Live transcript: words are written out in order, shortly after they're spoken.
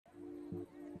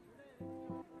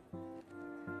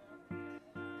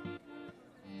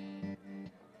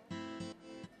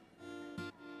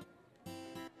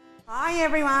Hi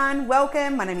everyone,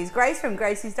 welcome. My name is Grace from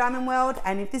Gracie's Diamond World,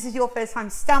 and if this is your first time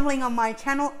stumbling on my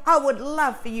channel, I would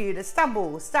love for you to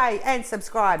stumble, stay and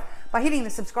subscribe by hitting the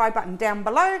subscribe button down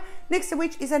below, next to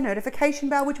which is a notification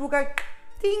bell which will go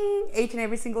ding each and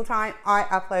every single time I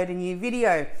upload a new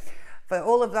video. For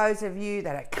all of those of you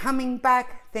that are coming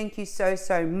back, thank you so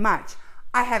much.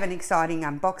 I have an exciting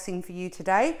unboxing for you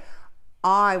today.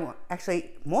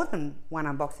 Actually more than one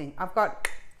unboxing. I've got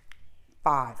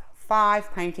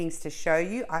five paintings to show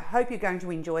you. I hope you're going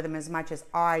to enjoy them as much as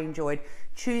I enjoyed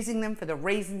choosing them for the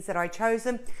reasons that I chose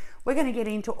them. We're going to get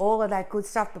into all of that good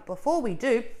stuff, but before we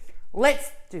do,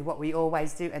 let's do what we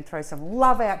always do and throw some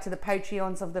love out to the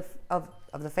Patreons of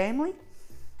the family.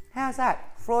 How's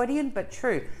that? Freudian but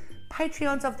true.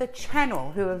 Patreons of the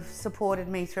channel who have supported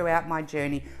me throughout my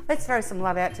journey. Let's throw some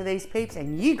love out to these peeps,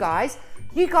 and you guys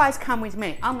come with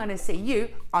me. I'm going to see you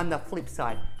on the flip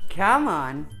side. Come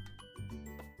on.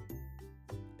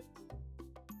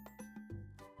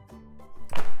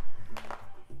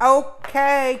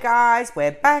 Okay guys,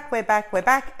 we're back,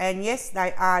 and yes,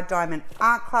 they are Diamond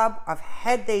Art Club. I've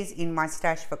had these in my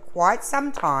stash for quite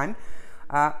some time,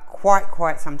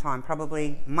 quite some time,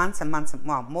 probably months and months,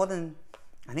 well, more than,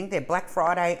 I think they're Black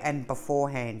Friday and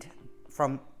beforehand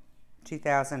from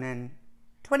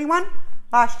 2021,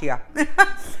 last year.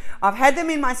 I've had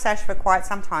them in my stash for quite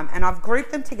some time, and I've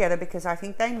grouped them together because I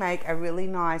think they make a really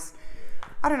nice,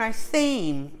 I don't know,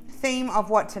 theme of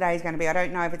what today is going to be. I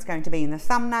don't know if it's going to be in the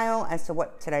thumbnail as to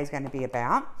what today's going to be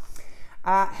about.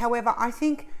 However, I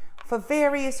think for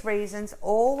various reasons,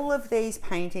 all of these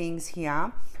paintings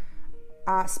here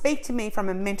speak to me from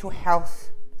a mental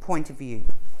health point of view.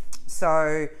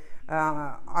 So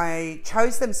I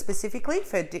chose them specifically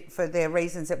for their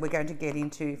reasons that we're going to get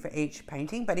into for each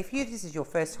painting. But if this is your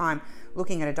first time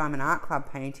looking at a Diamond Art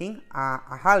Club painting, I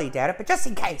highly doubt it, but just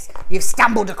in case you've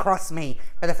stumbled across me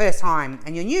for the first time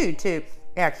and you're new to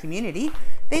our community,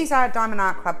 these are Diamond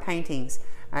Art Club paintings.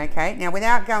 Okay, now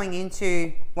without going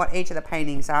into what each of the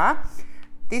paintings are,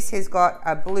 this has got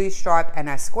a blue stripe and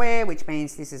a square, which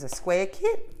means this is a square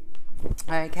kit.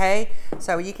 Okay,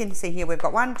 so you can see here we've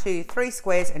got 1, 2, 3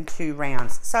 squares and 2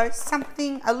 rounds, so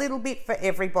something a little bit for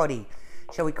everybody.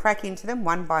 Shall we crack into them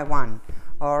one by one?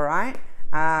 All right,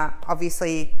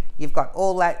 obviously you've got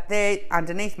all that there.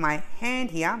 Underneath my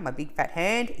hand here, my big fat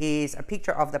hand, is a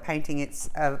picture of the painting,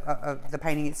 of the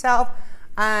painting itself,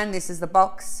 and this is the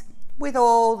box with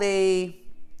all the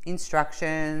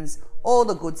instructions, all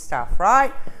the good stuff,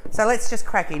 right? So let's just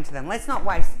crack into them. Let's not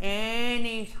waste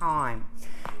any time.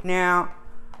 Now,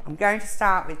 I'm going to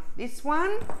start with this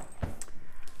one.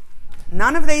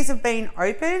 None of these have been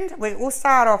opened. We'll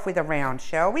start off with a round,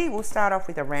 shall we? We'll start off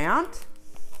with a round.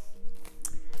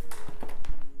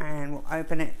 And we'll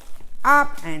open it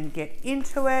up and get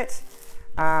into it.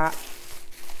 I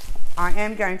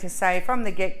am going to say from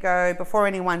the get-go, before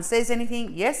anyone says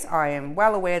anything, yes, I am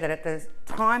well aware that at the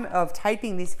time of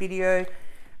taping this video,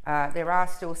 there are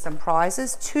still some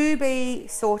prizes to be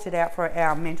sorted out for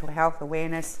our mental health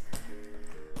awareness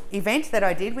event that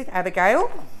I did with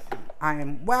Abigail. I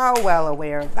am well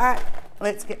aware of that.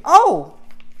 Let's get, oh,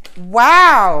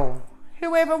 wow.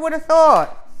 Whoever would have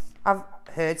thought? I've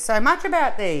heard so much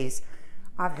about these.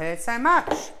 I've heard so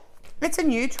much. It's a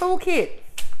new toolkit.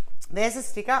 There's a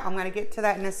sticker. I'm going to get to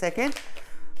that in a second.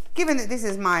 Given that this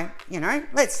is my,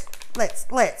 let's just,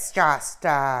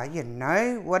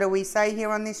 what do we say here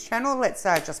on this channel? Let's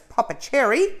just pop a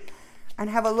cherry and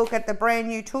have a look at the brand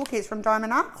new toolkits from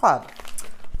Diamond Art Club.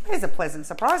 There's a pleasant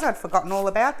surprise. I'd forgotten all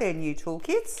about their new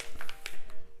toolkits.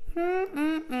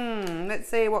 Let's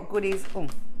see what goodies. Oh,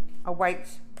 I'll wait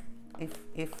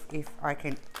if I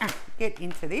can get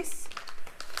into this.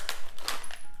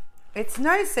 It's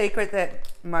no secret that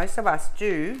most of us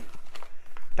do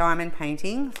diamond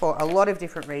painting for a lot of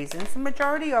different reasons. The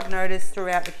majority I've noticed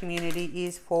throughout the community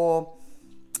is for,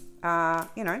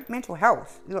 mental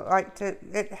health.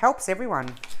 It helps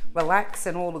everyone relax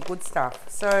and all the good stuff.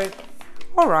 So,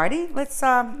 alrighty, let's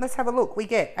have a look. We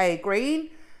get a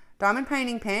green diamond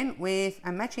painting pen with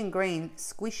a matching green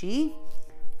squishy,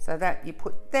 so that you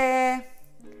put there,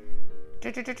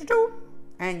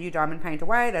 and you diamond paint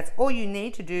away. That's all you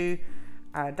need to do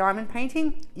diamond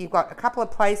painting. You've got a couple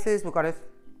of places. We've got a,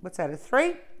 what's that, a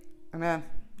 3? And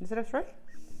is it a 3?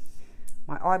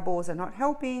 My eyeballs are not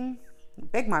helping.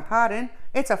 Beg my pardon.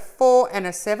 It's a 4 and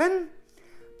a 7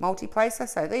 multi-placer.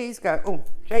 So these go, oh,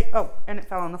 gee, oh, and it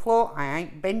fell on the floor. I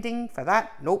ain't bending for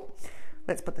that. Nope.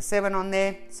 Let's put the 7 on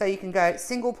there. So you can go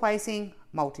single placing,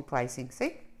 multi-placing.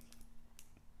 See?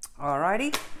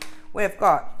 Alrighty. We've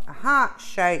got a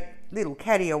heart-shaped little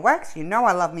caddy of wax. You know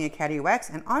I love me a caddy of wax,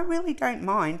 and I really don't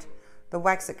mind the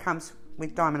wax that comes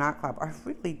with Diamond Art Club. I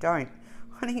really don't.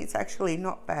 I think it's actually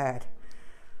not bad.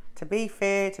 To be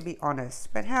fair, to be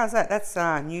honest. But how's that? That's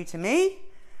new to me.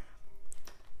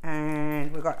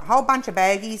 And we've got a whole bunch of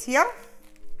baggies here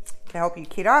to help you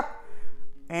kit up.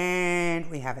 And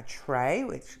we have a tray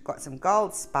which got some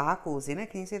gold sparkles in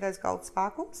it. Can you see those gold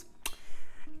sparkles?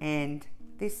 And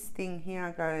this thing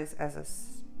here goes as a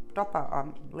stopper.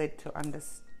 I'm led to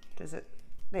does it?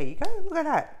 There you go. Look at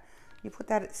that. You put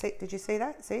that at, see, did you see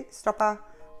that? See, stopper,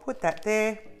 put that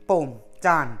there, boom,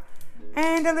 done.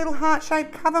 And a little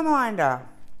heart-shaped cover minder.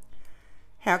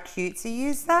 How cutesy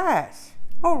is that?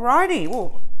 Alrighty,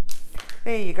 well,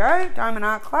 there you go, Diamond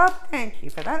Art Club. Thank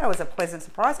you for that. That was a pleasant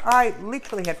surprise. I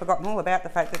literally had forgotten all about the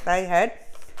fact that they had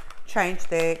changed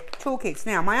their toolkits.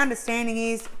 Now, my understanding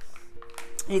is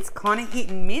it's kind of hit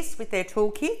and miss with their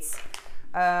toolkits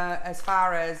as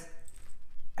far as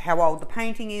how old the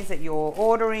painting is that you're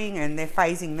ordering, and they're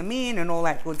phasing them in and all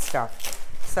that good stuff.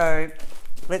 So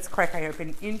let's crack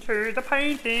open into the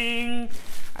painting.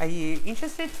 Are you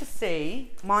interested to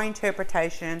see my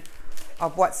interpretation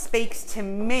of what speaks to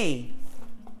me?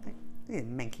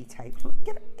 Manky tape.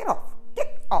 Get off.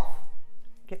 Get off.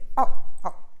 Get off.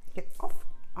 Get off.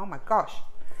 Oh my gosh.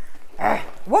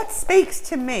 What speaks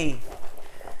to me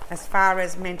as far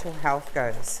as mental health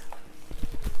goes?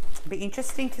 Be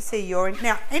interesting to see your,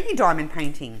 now any diamond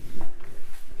painting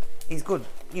is good,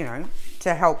 you know,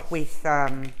 to help with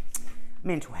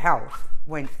mental health,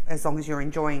 as long as you're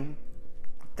enjoying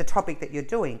the topic that you're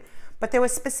doing. But there were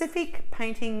specific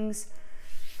paintings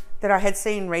that I had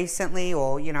seen recently,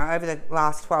 or you know, over the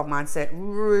last 12 months, that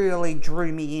really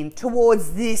drew me in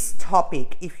towards this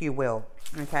topic, if you will.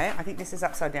 Okay, I think this is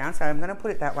upside down, so I'm going to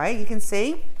put it that way. You can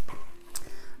see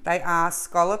they are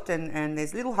scalloped, and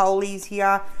there's little holies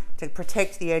here to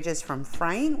protect the edges from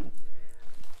fraying.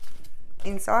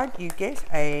 Inside you get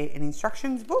an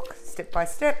instructions book, step by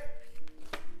step,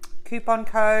 coupon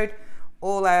code,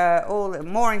 all the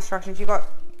more instructions. You've got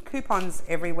coupons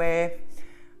everywhere,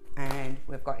 and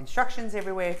we've got instructions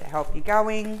everywhere to help you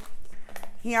going.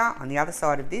 Here on the other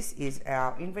side of this is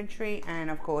our inventory, and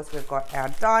of course we've got our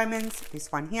diamonds.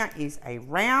 This one here is a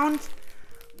round.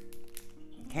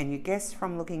 Can you guess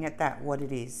from looking at that what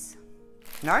it is?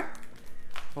 No?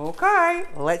 Okay,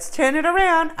 let's turn it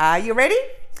around. Are you ready?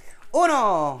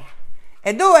 Uno,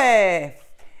 e due,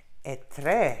 e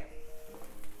tre.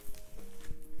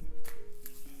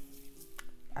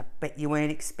 I bet you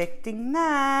weren't expecting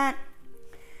that.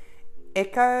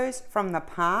 Echoes from the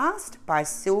Past by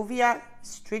SOFIA.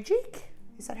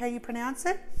 Is that how you pronounce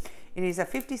it? It is a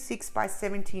 56 by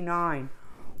 79.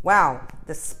 Wow,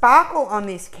 the sparkle on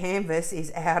this canvas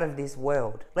is out of this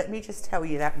world. Let me just tell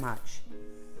you that much.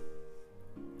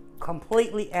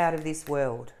 Completely out of this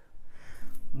world.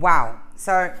 Wow.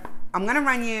 So I'm going to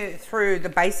run you through the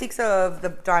basics of the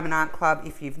Diamond Art Club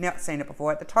if you've not seen it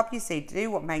before. At the top you see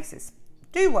do what makes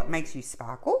you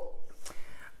sparkle.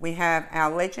 We have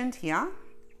our legend here.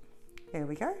 There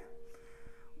we go.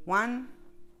 1,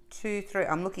 2, 3.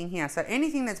 I'm looking here. So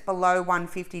anything that's below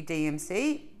 150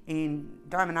 DMC in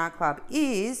Diamond Art Club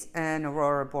is an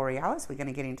Aurora Borealis. We're going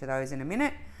to get into those in a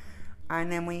minute.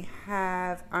 And then we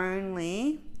have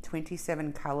only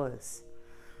 27 colours.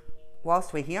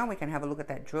 Whilst we're here, we can have a look at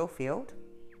that drill field.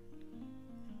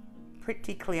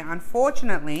 Pretty clear.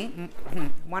 Unfortunately,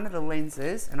 one of the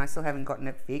lenses, and I still haven't gotten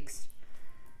it fixed,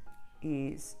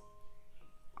 is,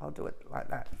 I'll do it like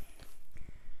that.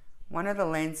 One of the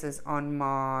lenses on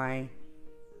my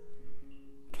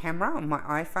camera, on my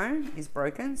iPhone, is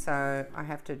broken, so I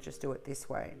have to just do it this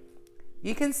way.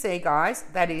 You can see, guys,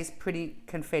 that is pretty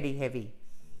confetti heavy.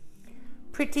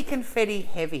 Pretty confetti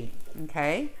heavy,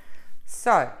 okay?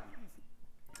 So,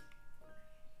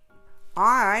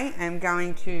 I am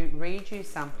going to read you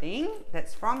something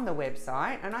that's from the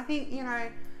website, and I think, you know,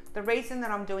 the reason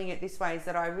that I'm doing it this way is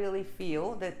that I really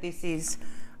feel that this is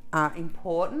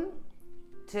important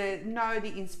to know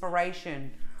the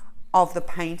inspiration of the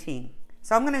painting.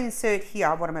 So I'm going to insert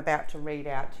here what I'm about to read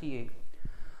out to you.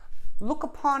 Look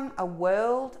upon a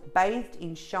world bathed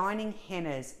in shining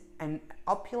hennas and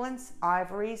opulence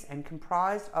ivories, and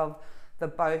comprised of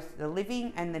both the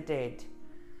living and the dead.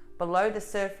 Below the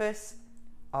surface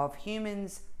of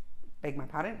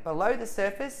below the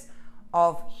surface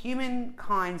of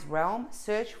humankind's realm,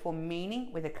 search for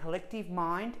meaning with a collective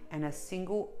mind and a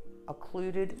single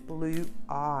occluded blue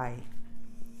eye.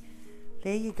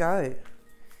 There you go.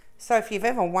 So if you've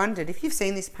ever wondered, if you've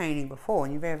seen this painting before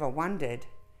and you've ever wondered,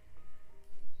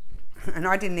 and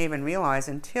I didn't even realise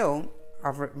until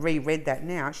I've reread that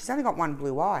now, she's only got one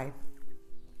blue eye.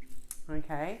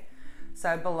 Okay,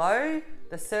 so below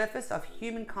the surface of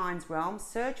humankind's realm,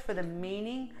 search for the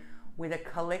meaning with a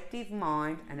collective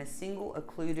mind and a single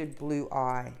occluded blue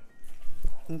eye.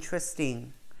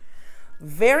 Interesting.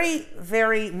 Very,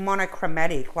 very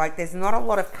monochromatic. Like there's not a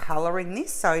lot of color in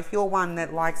this. So if you're one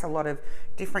that likes a lot of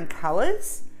different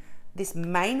colors, this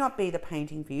may not be the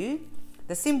painting for you.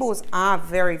 The symbols are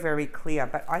very, very clear,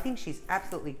 but I think she's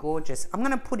absolutely gorgeous. I'm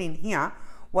going to put in here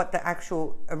what the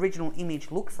actual original image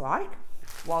looks like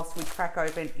whilst we crack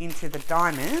open into the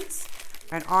diamonds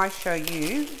and I show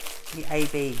you the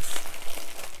ABs.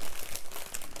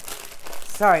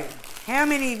 So, how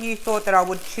many of you thought that I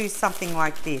would choose something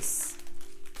like this?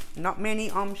 Not many,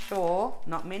 I'm sure.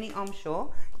 Not many, I'm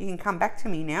sure. You can come back to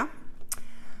me now.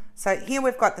 So here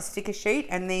we've got the sticker sheet,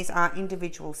 and these are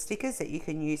individual stickers that you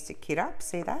can use to kit up.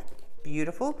 See that?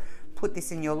 Beautiful. Put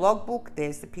this in your logbook.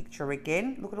 There's the picture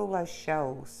again. Look at all those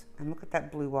shells, and look at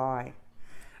that blue eye.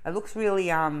 It looks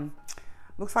really,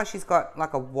 looks like she's got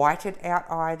like a whited out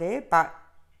eye there, but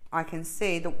I can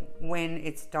see that when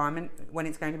it's going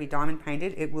to be diamond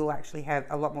painted, it will actually have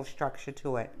a lot more structure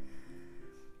to it.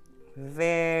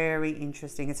 Very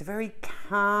interesting. It's a very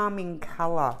calming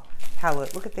color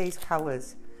palette. Look at these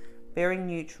colors. Very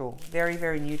neutral. Very,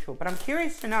 very neutral. But I'm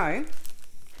curious to know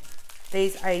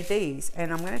these ABs,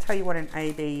 and I'm going to tell you what an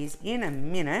AB is in a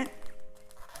minute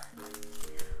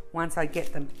once I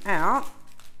get them out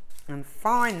and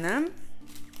find them.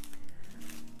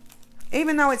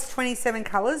 Even though it's 27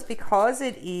 colors, because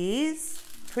it is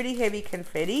pretty heavy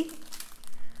confetti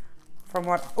from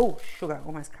what, oh, sugar,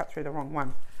 almost cut through the wrong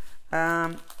one.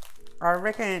 I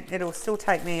reckon it'll still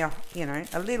take me a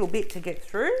little bit to get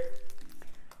through,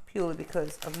 purely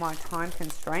because of my time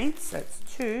constraints. That's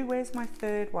 2. Where's my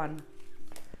third one?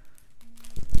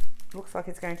 Looks like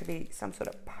it's going to be some sort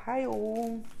of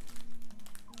pale.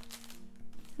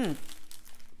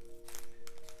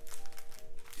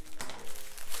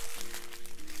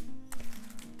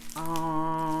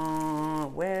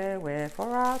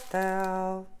 Wherefore art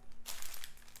thou?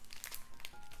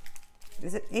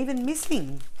 Is it even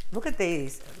missing? Look at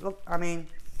these. Look, I mean,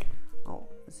 I'll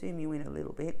zoom you in a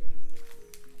little bit,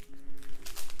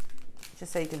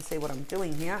 just so you can see what I'm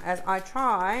doing here as I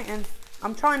try, and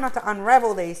I'm trying not to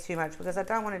unravel these too much because I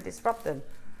don't want to disrupt them,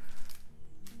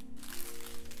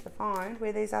 to find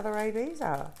where these other ABs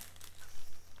are.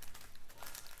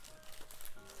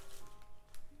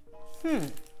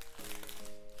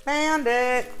 Found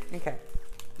it. Okay.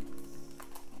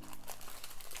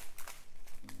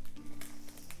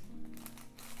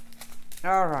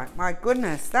 All right, my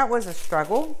goodness, that was a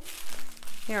struggle.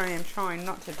 Here I am trying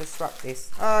not to disrupt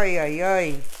this. Oy, oy,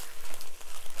 oy.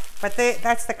 But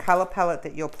that's the color palette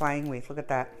that you're playing with. Look at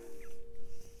that.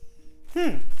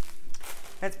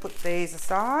 Let's put these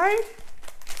aside.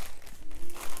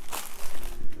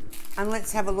 And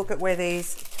let's have a look at where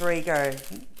these 3 go.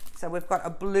 So we've got a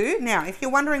blue. Now, if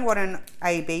you're wondering what an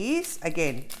AB is,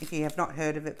 again, if you have not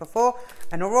heard of it before,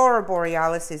 an Aurora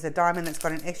Borealis is a diamond that's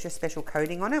got an extra special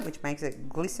coating on it, which makes it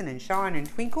glisten and shine and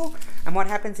twinkle. And what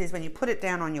happens is when you put it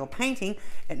down on your painting,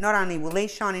 it not only will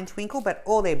these shine and twinkle, but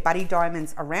all their buddy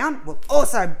diamonds around will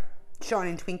also shine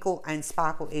and twinkle and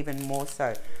sparkle even more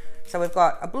so. So we've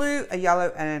got a blue, a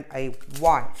yellow, and a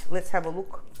white. Let's have a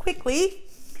look quickly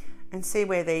and see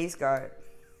where these go.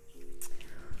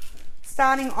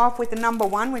 Starting off with the number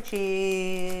 1, which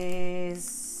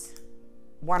is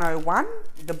 101,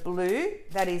 the blue.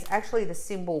 That is actually the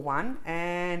symbol 1,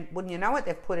 and wouldn't you know it,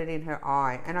 they've put it in her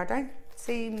eye, and I don't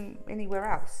see anywhere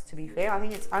else, to be fair. I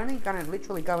think it's only going to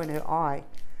literally go in her eye.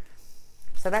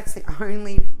 So that's the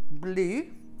only blue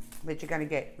that you're going to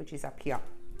get, which is up here.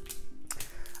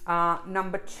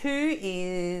 Number 2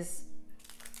 is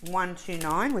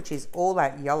 129, which is all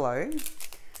that yellow,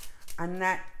 and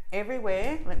that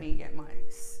everywhere, let me get my,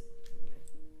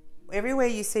 everywhere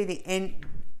you see the end,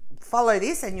 follow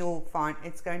this and you'll find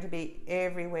it's going to be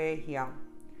everywhere here.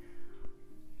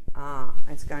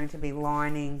 It's going to be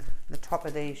lining the top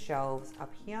of these shelves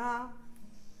up here,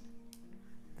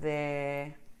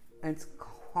 there. It's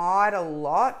quite a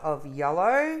lot of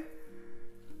yellow,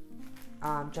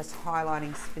 just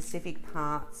highlighting specific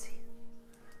parts.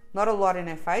 Not a lot in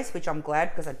her face, which I'm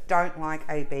glad, because I don't like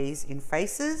ABs in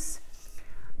faces.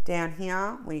 Down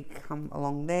here, we come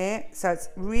along there. So it's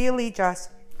really just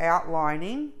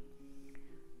outlining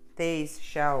these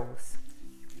shells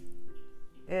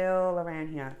all around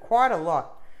here. Quite a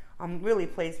lot. I'm really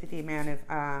pleased with the amount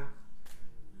of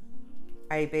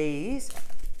ABs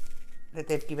that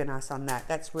they've given us on that.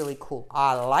 That's really cool.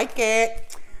 I like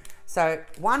it. So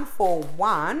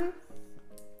 141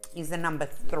 is the number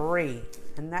 3,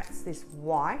 and that's this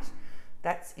white.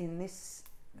 That's in this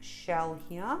shell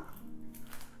here.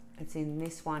 It's in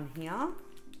this one here.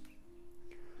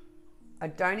 I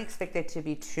don't expect there to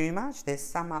be too much. There's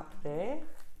some up there,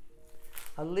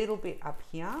 a little bit up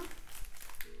here.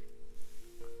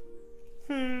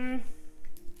 And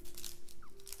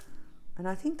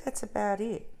I think that's about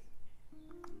it.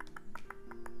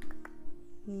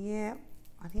 Yeah,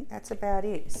 I think that's about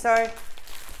it. So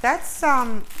that's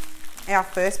our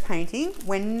first painting.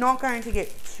 We're not going to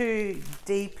get too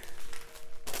deep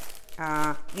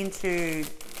into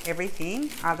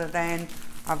everything, other than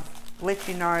I've let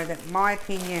you know that my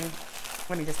opinion,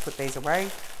 let me just put these away.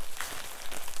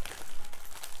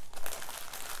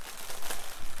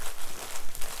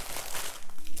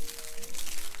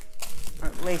 Or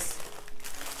at least,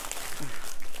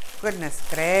 goodness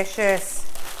gracious.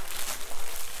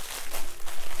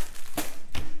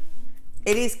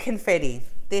 It is confetti.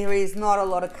 There is not a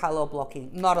lot of colour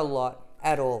blocking, not a lot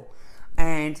at all.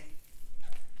 And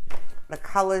the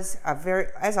colours are very,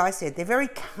 as I said, they're very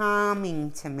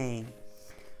calming to me.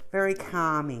 Very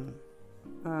calming.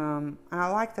 And I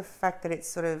like the fact that it's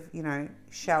sort of, you know,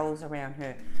 shells around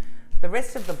her. The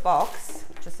rest of the box,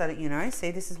 just so that you know,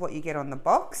 see, this is what you get on the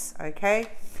box, okay?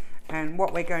 And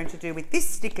what we're going to do with this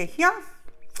sticker here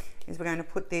is we're going to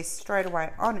put this straight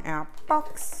away on our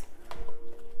box,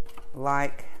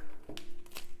 like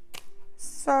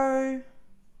so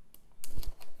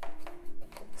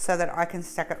that I can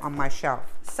stack it on my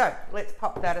shelf. So let's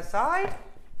pop that aside.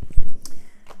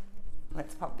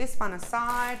 Let's pop this one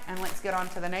aside and let's get on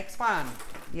to the next one.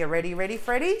 You ready,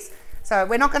 Freddies? So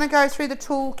we're not going to go through the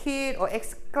toolkit or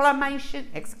explanations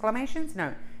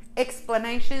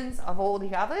of all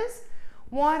the others.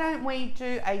 Why don't we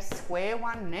do a square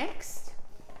one next?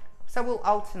 So we'll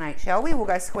alternate, shall we? We'll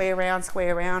go square round,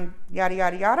 yada,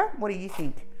 yada, yada. What do you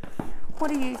think? What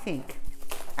do you think?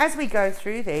 As we go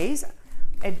through these,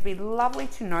 it'd be lovely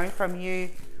to know from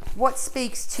you what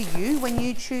speaks to you when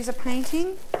you choose a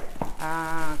painting.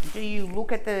 Do you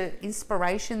look at the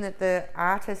inspiration that the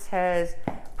artist has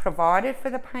provided for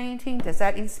the painting? Does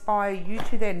that inspire you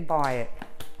to then buy it?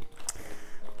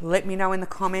 Let me know in the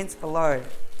comments below.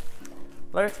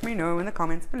 Let me know in the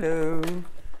comments below.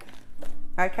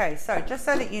 Okay, so just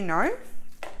so that you know,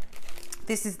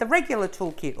 this is the regular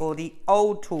toolkit or the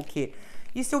old toolkit.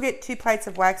 You still get 2 plates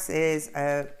of wax. There's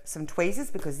some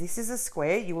tweezers, because this is a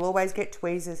square. You will always get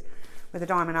tweezers with a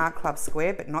Diamond Art Club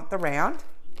square, but not the round.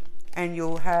 And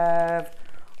you'll have,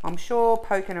 I'm sure,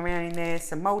 poking around in there,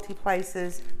 some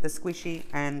multi-places, the squishy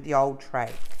and the old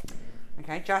tray.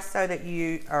 Okay, just so that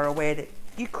you are aware that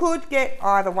you could get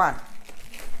either one.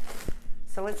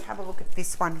 So let's have a look at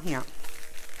this one here.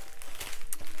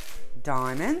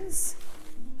 Diamonds.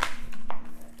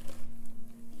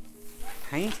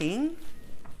 Painting.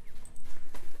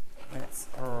 Let's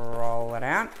roll it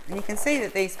out. And you can see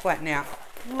that these flatten out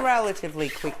relatively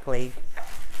quickly.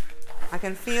 I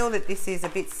can feel that this is a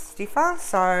bit stiffer,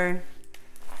 so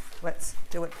let's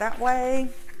do it that way.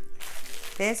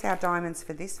 There's our diamonds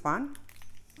for this one.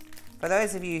 For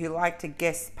those of you who like to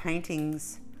guess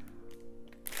paintings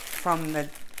from the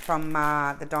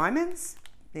diamonds,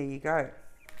 there you go.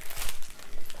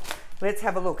 Let's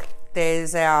have a look.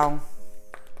 There's our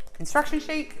instruction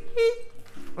sheet.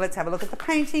 Let's have a look at the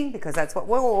painting, because that's what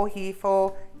we're all here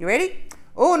for. You ready?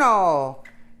 Uno,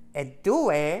 e due,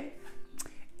 e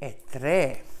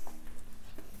tre.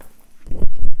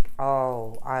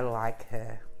 Oh, I like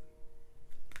her.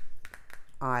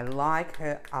 I like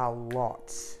her a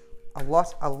lot. A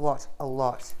lot, a lot, a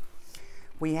lot.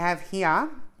 We have here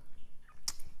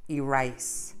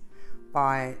Erase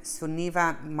by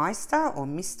Suniva Meister or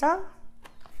Mister.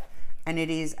 And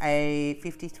it is a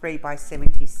 53 by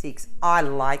 76. I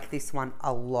like this one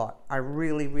a lot. I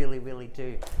really, really, really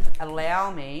do.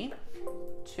 Allow me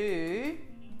to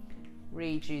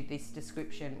read you this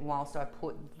description whilst I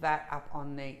put that up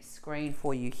on the screen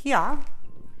for you here.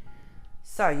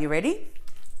 So, you ready?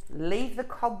 Leave the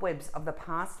cobwebs of the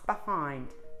past behind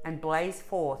and blaze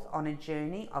forth on a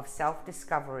journey of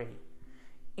self-discovery.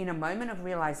 In a moment of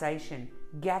realization,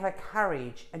 gather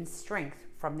courage and strength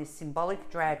from this symbolic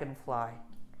dragonfly.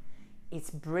 Its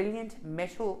brilliant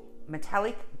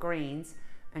metallic greens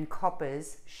and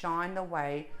coppers shine the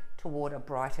way toward a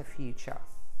brighter future.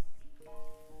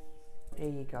 There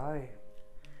you go.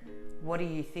 What do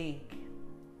you think?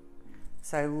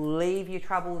 So leave your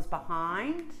troubles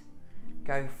behind,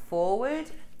 go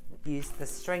forward, use the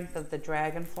strength of the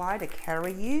dragonfly to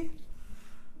carry you.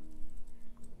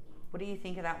 What do you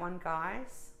think of that one,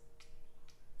 guys?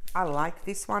 I like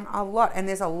this one a lot, and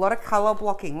there's a lot of color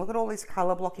blocking. Look at all this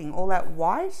color blocking, all that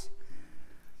white.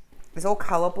 It's all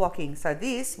color blocking. So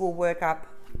this will work up,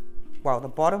 well, the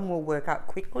bottom will work up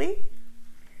quickly.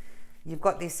 You've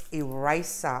got this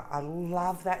eraser. I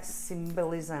love that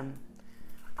symbolism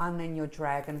And then your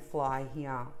dragonfly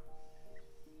here.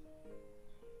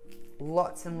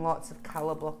 Lots and lots of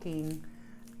colour blocking.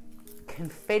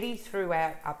 Confetti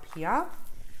throughout up here.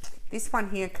 This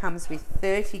one here comes with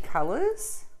 30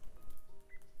 colours.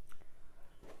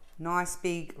 Nice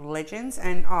big legends.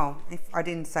 And oh, if I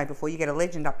didn't say before, you get a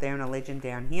legend up there and a legend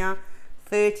down here.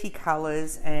 30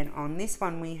 colours. And on this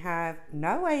one we have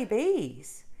no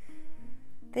ABs.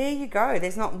 There you go.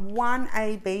 There's not one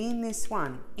AB in this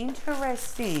one.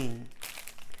 Interesting.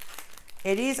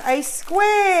 It is a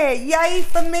square. Yay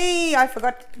for me. I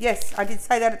forgot. Yes, I did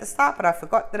say that at the start, but I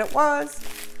forgot that it was.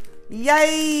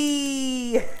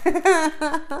 Yay.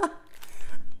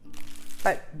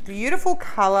 But beautiful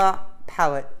colour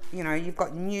palette. You know, you've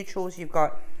got neutrals. You've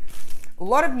got a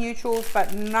lot of neutrals,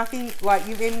 but nothing like,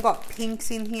 you've even got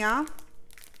pinks in here.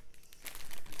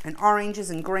 And oranges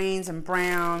and greens and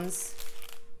browns.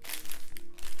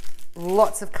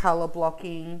 Lots of colour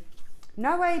blocking.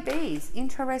 No ABs.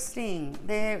 Interesting.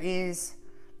 There is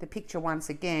the picture once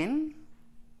again.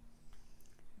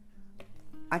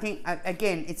 I think,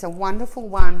 again, it's a wonderful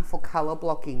one for colour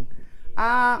blocking.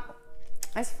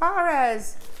 As far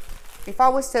as if I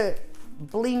was to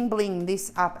bling bling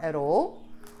this up at all,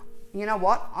 you know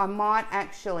what? I might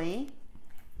actually,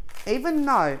 even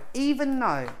though,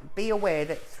 be aware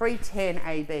that 310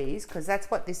 ABs, because that's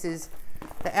what this is,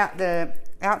 the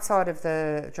outside of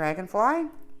the dragonfly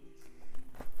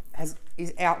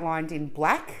is outlined in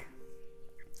black.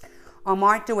 I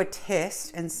might do a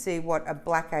test and see what a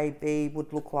black AB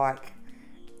would look like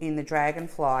in the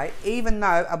dragonfly. Even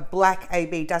though a black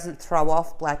AB doesn't throw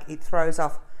off black, it throws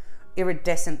off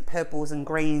iridescent purples and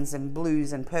greens and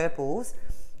blues and purples.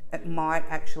 It might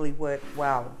actually work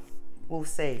well. We'll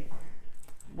see.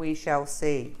 We shall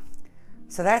see.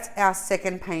 So that's our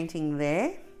second painting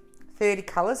there. 30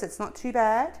 colours. It's not too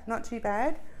bad. Not too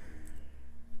bad.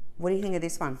 What do you think of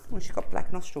this one? Well, she's got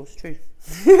black nostrils too.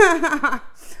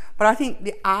 But I think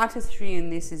the artistry in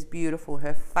this is beautiful.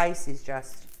 Her face is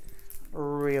just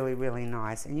really, really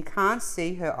nice. And you can't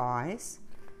see her eyes.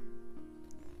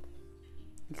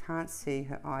 You can't see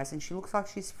her eyes. And she looks like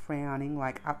she's frowning,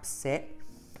 like upset.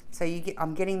 So you get,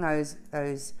 I'm getting those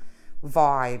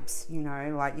vibes, you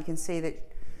know, like you can see that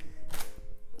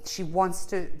she wants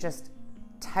to just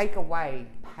take away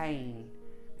pain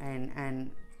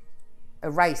and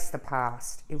erase the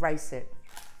past, erase it,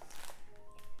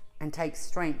 and take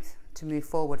strength to move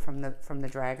forward from the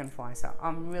dragonfly. So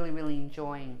I'm really, really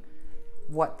enjoying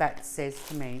what that says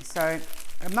to me. So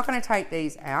I'm not going to take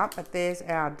these out, but there's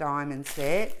our diamonds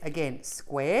there. Again,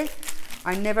 square.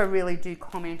 I never really do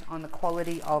comment on the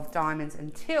quality of diamonds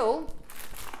until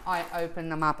I open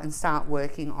them up and start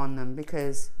working on them,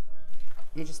 because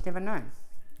you just never know.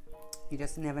 You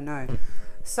just never know.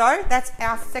 So that's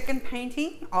our second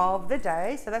painting of the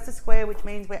day. So that's a square, which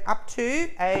means we're up to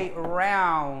a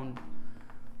round,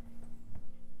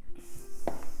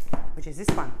 which is this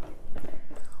one.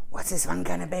 What's this one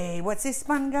gonna be? What's this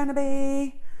one gonna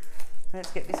be? Let's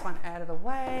get this one out of the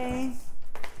way.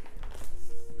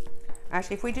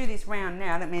 Actually, if we do this round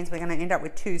now, that means we're gonna end up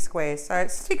with 2 squares. So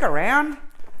stick around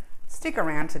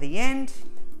to the end,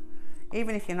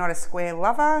 even if you're not a square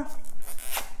lover.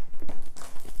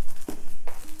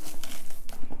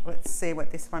 Let's see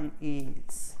what this one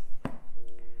is.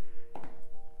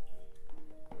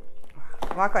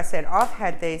 Like I said, I've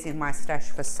had these in my stash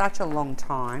for such a long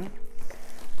time,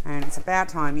 and it's about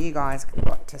time you guys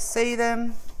got to see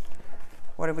them.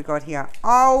 What have we got here?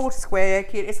 Old square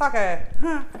kit. It's like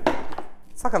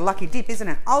a lucky dip, isn't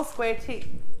it? Old square tick.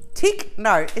 Tick?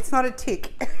 No, it's not a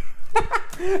tick.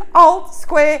 Old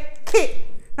square kit.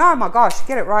 Oh my gosh,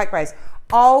 get it right, Grace.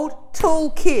 Old tool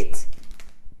kit.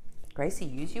 Gracie,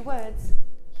 use your words.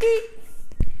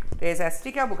 There's our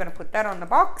sticker. We're going to put that on the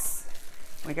box.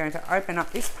 We're going to open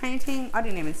up this painting. I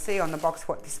didn't even see on the box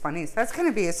what this one is. That's going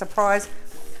to be a surprise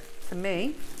to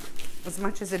me as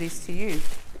much as it is to you.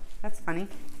 That's funny.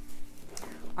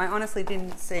 I honestly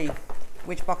didn't see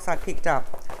which box I picked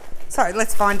up. So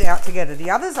let's find out together. The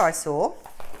others I saw,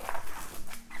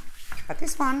 but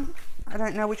this one, I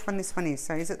don't know which one this one is.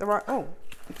 So is it the right? Oh,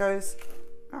 it goes.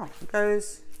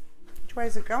 Which way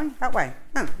is it going? That way.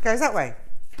 Oh, it goes that way.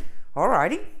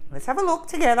 Alrighty, let's have a look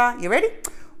together. You ready?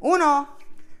 1,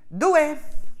 2,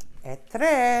 e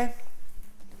 3.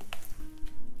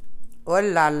 Oh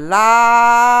la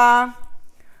la!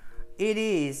 It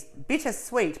is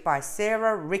Bittersweet by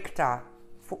Sarah Richter,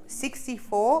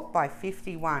 64 by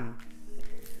 51.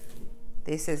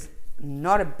 This is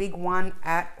not a big one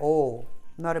at all.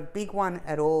 Not a big one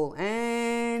at all.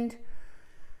 And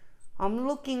I'm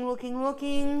looking.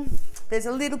 There's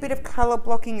a little bit of colour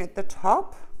blocking at the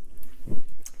top.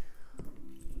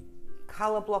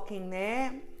 colour blocking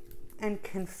there, and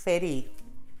confetti.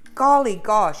 Golly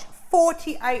gosh,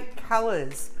 48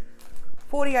 colours.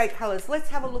 48 colours. Let's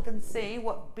have a look and see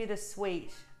what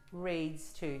bittersweet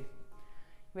reads to.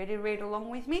 Ready to read along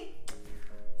with me?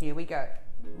 Here we go.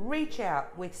 Reach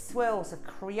out with swells of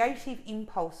creative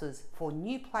impulses for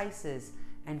new places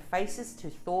and faces to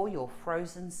thaw your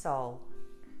frozen soul.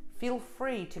 Feel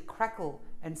free to crackle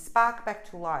and spark back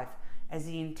to life as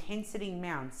the intensity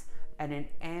mounts and an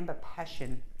amber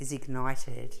passion is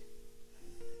ignited.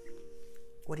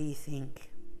 What do you think?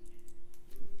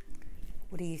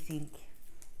 What do you think?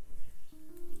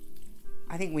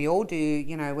 I think we all do,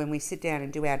 you know, when we sit down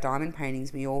and do our diamond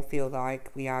paintings, we all feel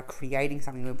like we are creating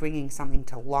something, we're bringing something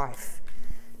to life.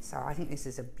 So I think this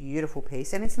is a beautiful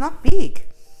piece, and it's not big.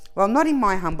 Well, not in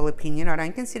my humble opinion. I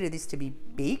don't consider this to be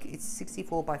big. It's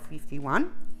 64 by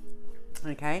 51.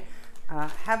 Okay.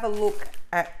 Have a look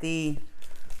at the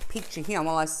picture here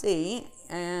while I see.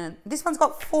 And this one's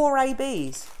got 4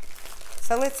 ABs.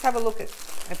 So let's have a look at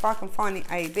if I can find the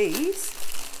ABs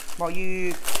while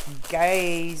you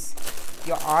gaze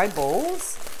your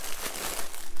eyeballs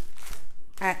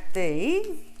at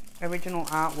the original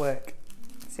artwork.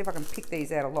 See if I can pick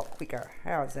these out a lot quicker.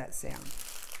 How does that sound?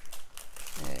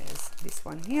 There's this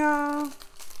one here. I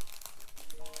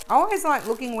always like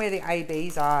looking where the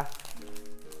ABs are,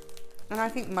 and I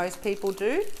think most people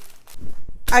do.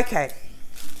 Okay.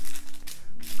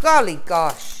 Golly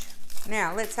gosh.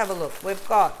 Now let's have a look. We've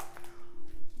got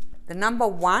the number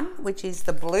 1, which is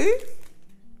the blue.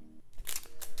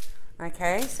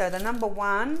 Okay, so the number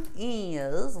 1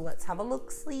 is, let's have a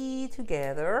look-see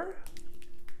together.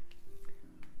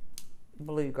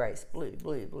 Blue, Grace, blue,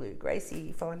 blue, blue.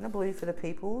 Gracie, find the blue for the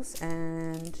peoples.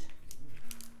 And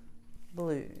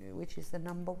blue, which is the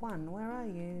number 1. Where are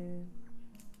you?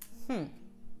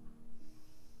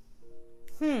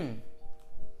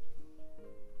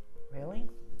 Really?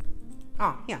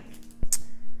 Oh, here.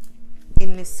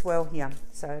 In this swell here.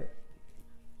 So,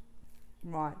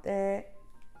 right there.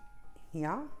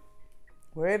 Here.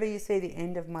 Wherever you see the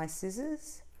end of my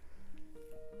scissors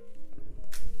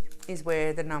is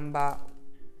where the number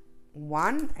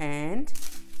 1 and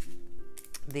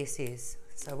this is.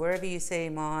 So wherever you see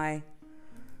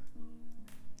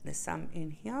there's some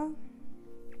in here,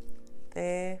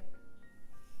 there,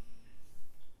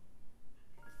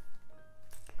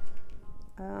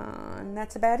 and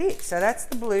that's about it. So that's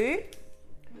the blue.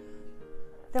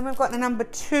 Then we've got the number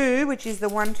 2, which is the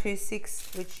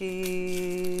 126, which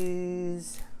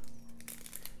is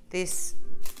this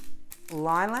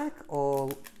lilac or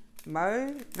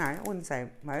mauve. No, I wouldn't say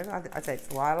mauve. I'd say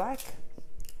it's lilac.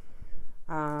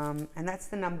 And that's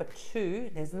the number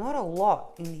 2. There's not a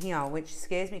lot in here, which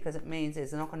scares me because it means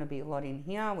there's not going to be a lot in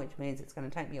here, which means it's going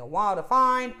to take me a while to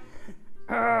find.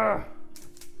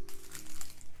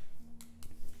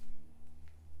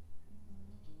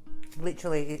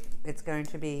 Literally, it's going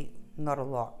to be not a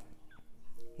lot.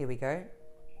 Here we go.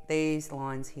 These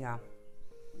lines here.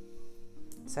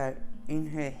 So in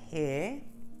her hair,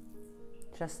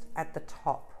 just at the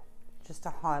top, just to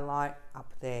highlight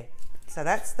up there. So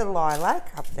that's the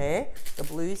lilac up there, the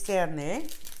blue's down there.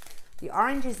 The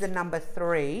orange is the number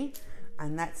 3,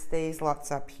 and that's these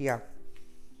lots up here.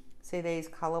 See these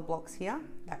colour blocks here?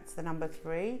 That's the number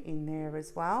 3 in there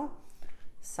as well.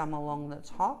 Some along the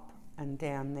top and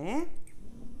down there.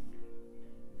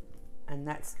 And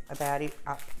that's about it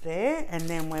up there. And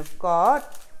then we've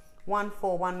got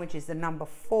 141, which is the number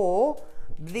 4.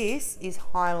 This is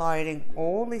highlighting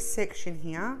all this section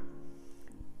here,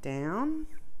 down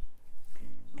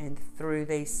and through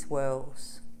these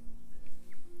swirls.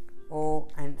 All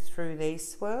and through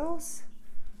these swirls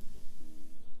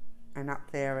and up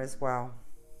there as well.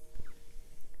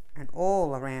 And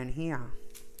all around here.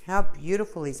 How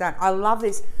beautiful is that? I love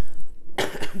this.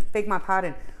 Beg my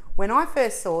pardon. When I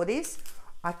first saw this,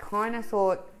 I kind of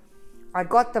thought, I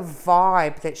got the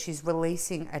vibe that she's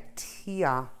releasing a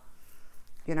tear,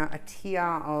 you know, a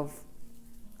tear of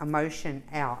emotion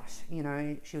out, you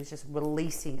know, she was just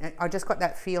releasing. I just got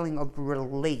that feeling of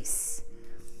release.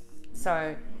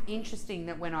 So interesting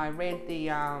that when I read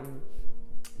the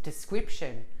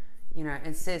description, you know,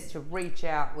 it says to reach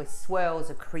out with swells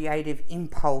of creative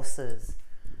impulses,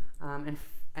 and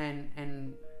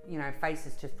you know,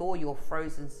 faces to thaw your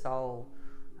frozen soul.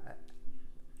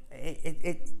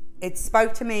 It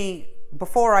spoke to me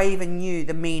before I even knew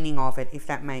the meaning of it, if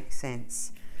that makes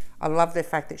sense. I love the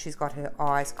fact that she's got her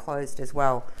eyes closed as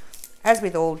well. As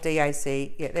with all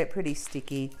DAC, yeah, they're pretty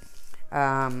sticky.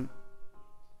 And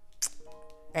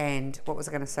what was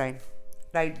I going to say?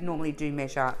 They normally do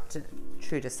measure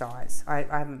true to size.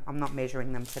 I'm not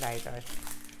measuring them today though.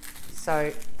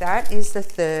 So that is the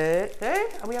third.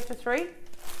 Are we up to 3?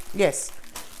 Yes.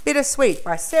 Bittersweet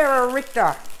by Sarah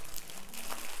Richter.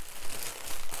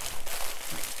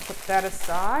 Put that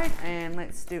aside and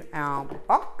let's do our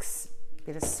box.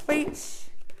 Bittersweet.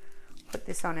 Put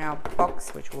this on our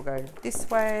box, which will go this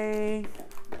way.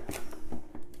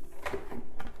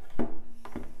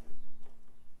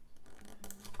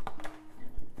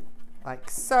 Like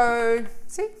so.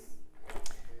 See?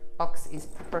 Box is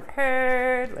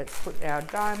prepared. Let's put our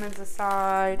diamonds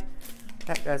aside.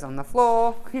 That goes on the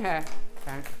floor. Yeah,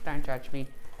 don't judge me.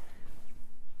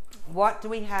 What do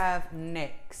we have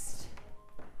next?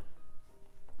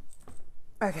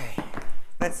 Okay,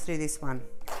 let's do this one.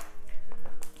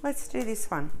 Let's do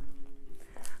this one.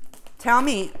 Tell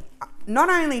me, not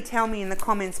only tell me in the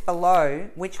comments below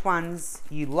which ones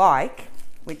you like,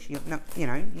 which you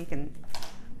know, you can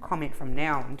comment from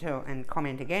now until and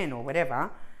comment again or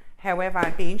whatever. However,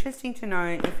 it'd be interesting to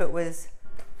know if it was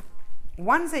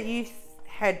ones that you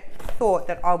had thought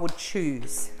that I would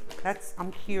choose.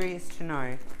 I'm curious to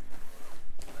know.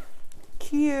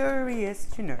 Curious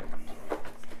to know.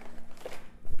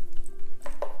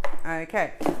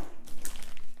 Okay.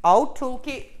 Old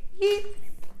toolkit. Yeah.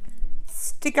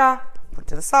 Sticker. Put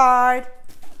to the side.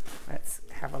 Let's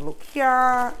have a look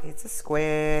here. It's a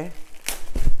square.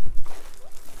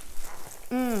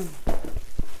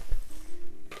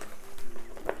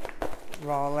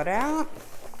 Roll it out.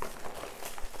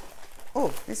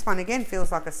 Oh, this one again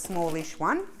feels like a smallish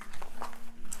one.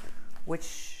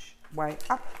 Which way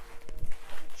up?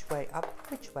 Which way up?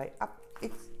 Which way up?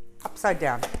 It's upside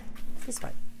down. This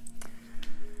way.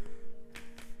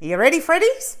 You ready,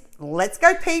 Freddies? Let's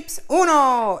go, peeps.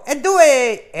 Uno, e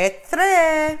due, e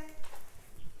tre.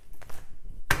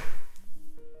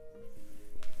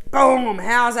 Boom!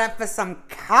 How's that for some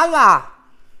colour?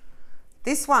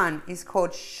 This one is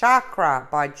called Chakra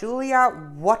by Julia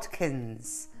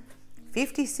Watkins.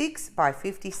 56 by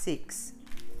 56.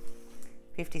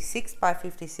 56 by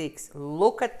 56.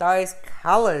 Look at those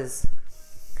colours.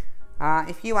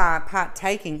 If you are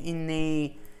partaking in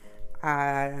the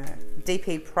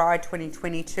DP Pride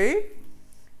 2022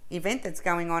 event that's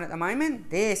going on at the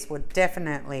moment, this would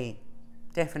definitely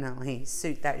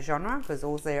suit that genre, because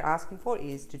all they're asking for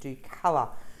is to do colour.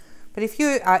 But if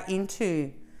you are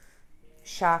into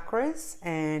chakras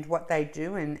and what they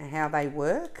do and how they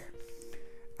work,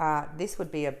 this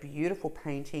would be a beautiful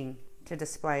painting to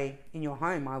display in your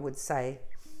home, I would say.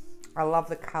 I love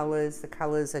the colours. The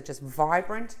colours are just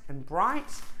vibrant and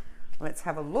bright. Let's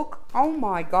have a look. Oh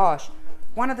my gosh.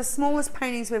 One of the smallest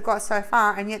paintings we've got so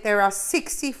far, and yet there are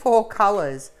 64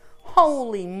 colours.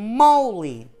 Holy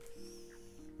moly.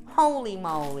 Holy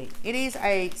moly. It is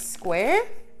a square.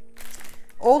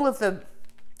 All of the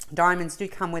diamonds do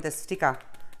come with a sticker,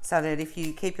 so that if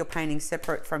you keep your paintings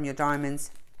separate from your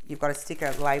diamonds, you've got a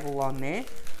sticker label on there.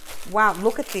 Wow,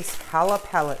 look at this colour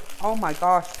palette. Oh my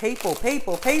gosh, people.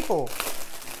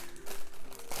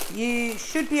 You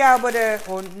should be able to,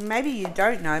 or maybe you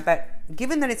don't know, but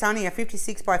given that it's only a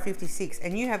 56 by 56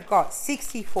 and you have got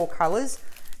 64 colours,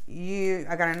 you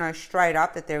are going to know straight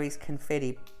up that there is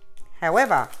confetti.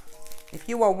 However, if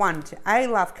you are one to A,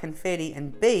 love confetti,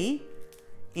 and B,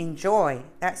 enjoy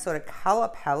that sort of colour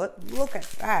palette, look at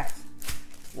that.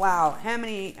 Wow, how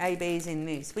many ABs in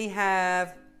this? We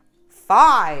have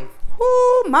 5.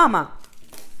 Woo, mama.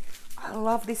 I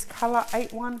love this colour,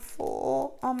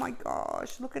 814. Oh my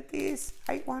gosh, look at this,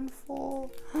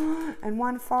 814 and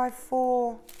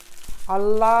 154. I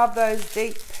love those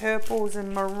deep purples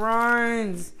and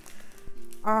maroons.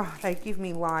 Oh, they give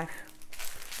me life.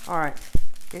 All right,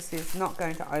 this is not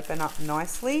going to open up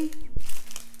nicely.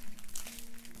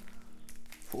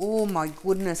 Oh my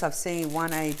goodness, I've seen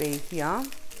one AB here.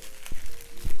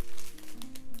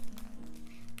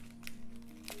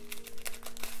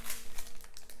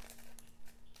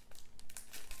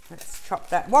 Let's chop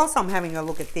that. Whilst I'm having a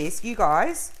look at this, you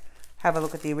guys have a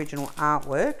look at the original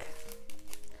artwork.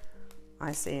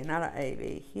 I see another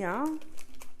AB here.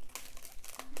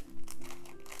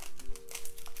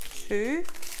 2.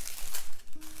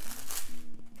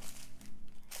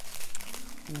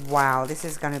 Wow, this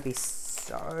is going to be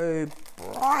so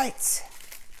bright.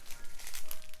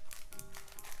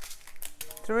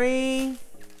 3.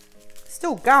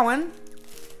 Still going.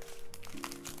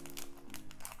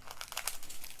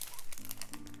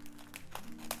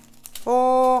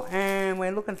 4, and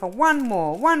we're looking for one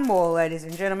more, ladies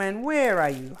and gentlemen. Where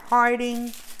are you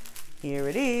hiding? Here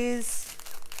it is.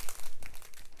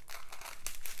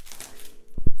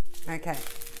 Okay.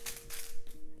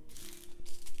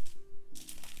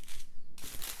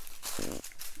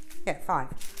 Yeah, 5.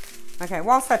 Okay,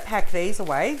 whilst I pack these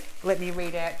away, let me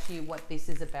read out to you what this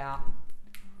is about.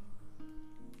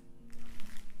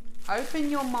 Open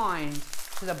your mind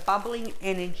to the bubbling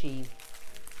energy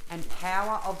and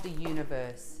power of the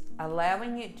universe,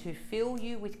 allowing it to fill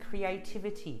you with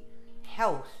creativity,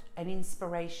 health, and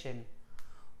inspiration.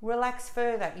 Relax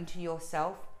further into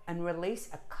yourself and release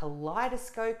a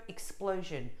kaleidoscope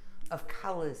explosion of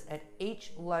colors at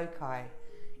each loci,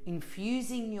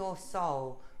 infusing your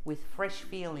soul with fresh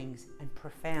feelings and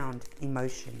profound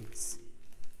emotions.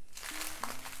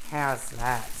 How's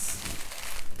that?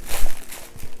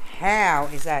 How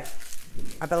is that?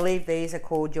 I believe these are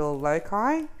called your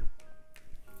loci,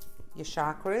 your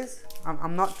chakras.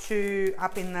 I'm not too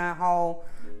up in the whole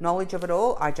knowledge of it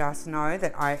all. I just know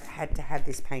that I had to have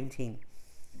this painting.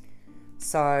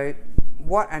 So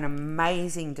what an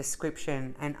amazing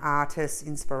description and artist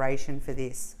inspiration for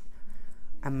this.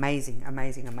 Amazing,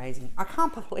 amazing, amazing. I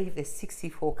can't believe there's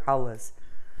 64 colours.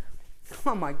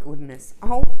 Oh my goodness.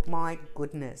 Oh my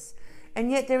goodness.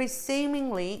 And yet there is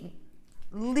seemingly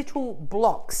little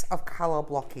blocks of colour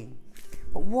blocking.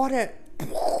 But what a...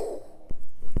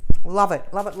 Love it,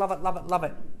 love it, love it, love it, love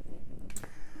it.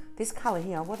 This colour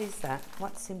here, what is that?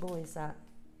 What symbol is that?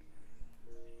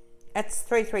 That's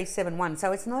 3371,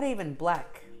 so it's not even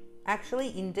black.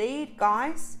 Actually, indeed,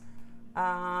 guys,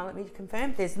 let me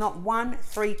confirm, there's not one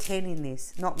 310 in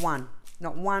this. Not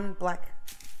one black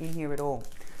in here at all.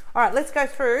 All right, let's go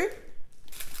through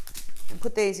and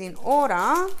put these in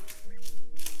order.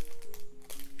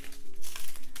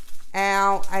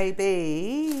 Our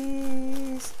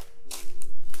ABs,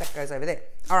 that goes over there.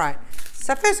 All right,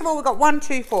 so first of all, we've got 1,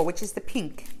 2, 4, which is the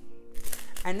pink.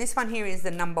 And this one here is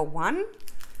the number 1.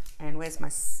 And where's my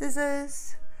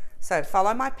scissors? So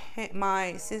follow my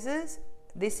scissors.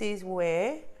 This is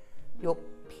where your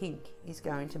pink is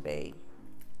going to be,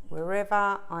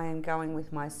 wherever I am going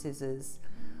with my scissors.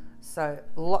 So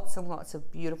lots and lots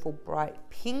of beautiful bright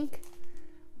pink,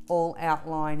 all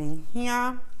outlining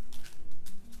here.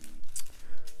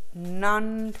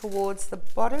 None towards the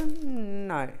bottom,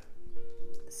 no.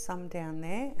 Some down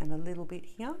there and a little bit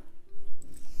here.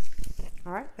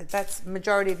 All right, but that's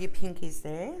majority of your pink is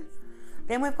there.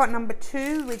 Then we've got number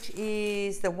 2, which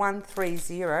is the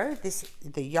 130,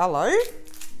 the yellow.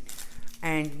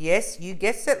 And yes, you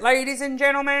guessed it, ladies and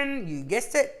gentlemen, you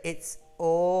guessed it. It's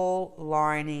all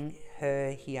lining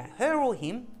her here, her or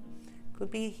him,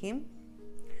 could be him,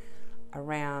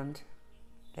 around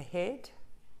the head,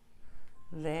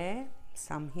 there,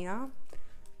 some here,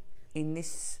 in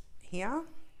this here,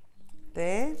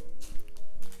 there,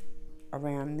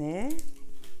 around there,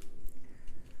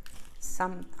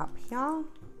 some up here.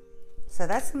 So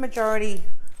that's the majority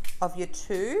of your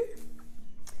 2.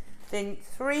 Then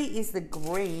 3 is the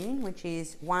green, which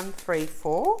is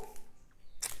 134.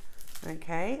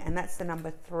 Okay, and that's the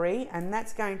number 3, and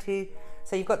that's going to,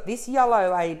 so you've got this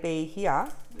yellow AB here,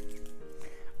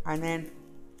 and then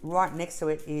right next to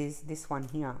it is this one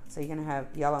here. So you're going to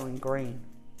have yellow and green.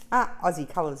 Aussie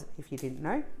colours, if you didn't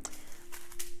know.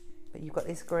 But you've got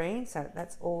this green, so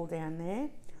that's all down there,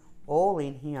 all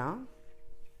in here.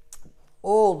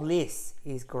 All this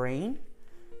is green,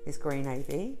 this green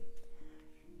AB.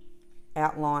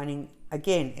 Outlining,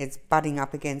 again, it's butting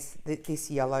up against this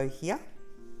yellow here.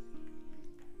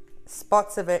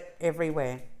 Spots of it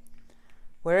everywhere.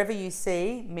 Wherever you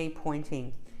see me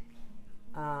pointing.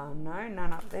 No,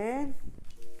 none up there.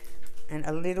 And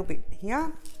a little bit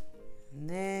here, and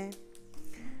there,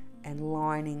 and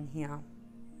lining here.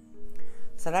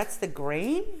 So that's the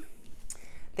green.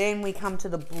 Then we come to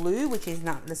the blue, which is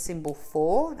not the symbol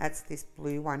 4. That's this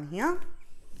blue one here.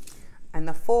 And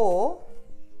the 4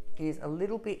 is a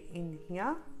little bit in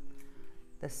here,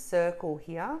 the circle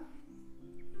here.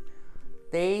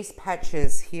 These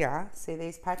patches here, see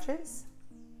these patches?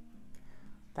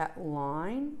 That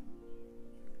line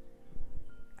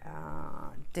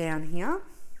down here.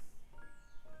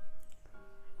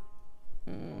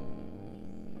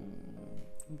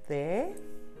 There.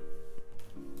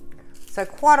 So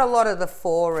quite a lot of the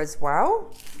 4 as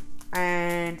well.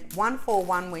 And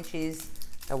 141, which is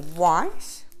the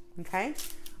white, okay?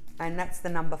 And that's the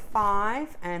number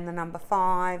 5. And the number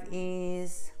 5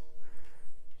 is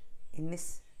in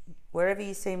this, wherever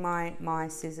you see my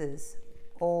scissors,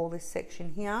 all this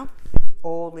section here,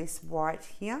 all this white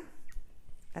here,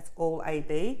 that's all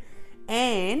AB.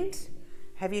 And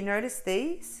have you noticed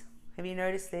these? Have you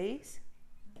noticed these?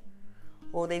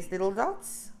 All these little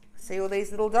dots? See all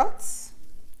these little dots?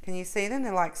 Can you see them?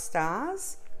 They're like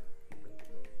stars,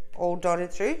 all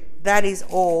dotted through. That is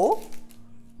all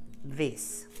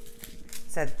this.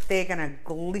 So they're gonna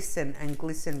glisten and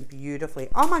glisten beautifully.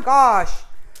 Oh my gosh.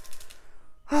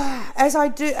 As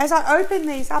I open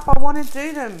these up, I want to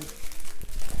do them.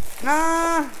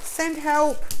 Send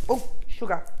help. Oh,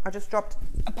 sugar. I just dropped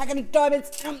a packet of diamonds.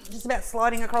 Just about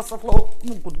sliding across the floor.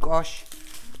 Oh, good gosh.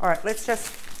 All right, let's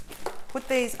just put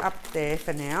these up there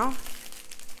for now.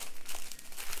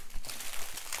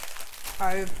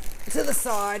 Over to the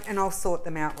side, and I'll sort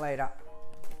them out later.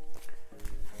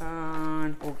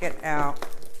 And we'll get our...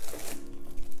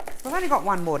 We've only got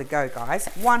one more to go, guys.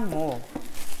 One more.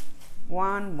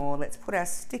 Let's put our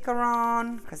sticker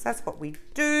on, because that's what we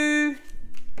do.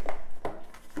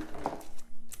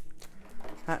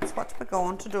 That's what we're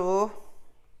going to do.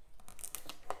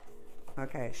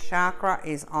 Okay, chakra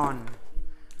is on.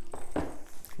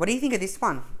 What do you think of this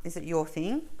one? Is it your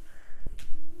thing?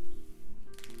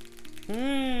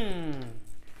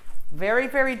 Very,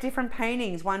 very different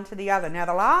paintings, one to the other. Now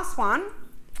the last one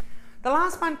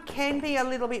can be a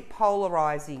little bit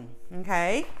polarizing,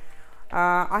 okay?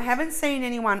 I haven't seen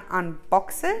anyone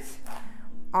unbox it.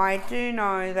 I do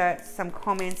know that some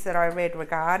comments that I read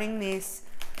regarding this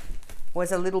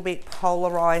was a little bit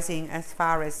polarizing as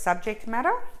far as subject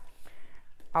matter.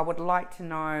 I would like to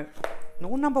know,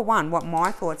 well, number one, what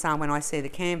my thoughts are when I see the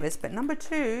canvas, but number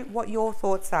two, what your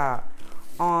thoughts are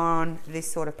on this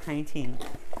sort of painting.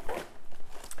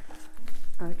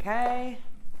 Okay.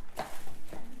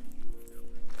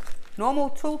 Normal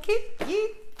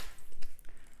toolkit,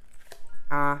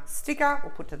 sticker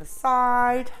we'll put to the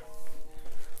side.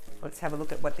 Let's have a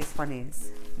look at what this one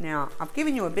is. Now, I've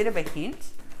given you a bit of a hint.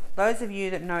 Those of you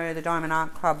that know the Diamond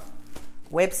Art Club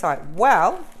website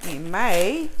well, you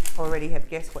may already have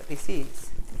guessed what this is.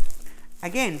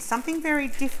 Again, something very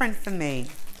different for me.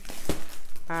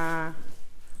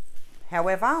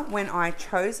 However, when I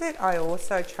chose it, I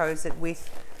also chose it with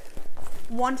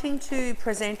wanting to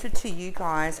present it to you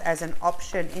guys as an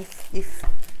option if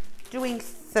doing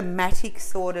thematic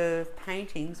sort of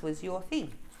paintings was your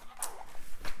thing.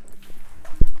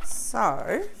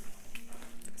 So,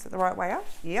 is it the right way up?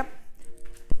 Yep.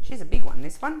 She's a big one,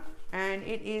 this one. And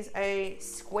it is a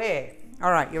square.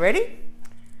 All right, you ready?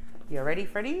 You ready,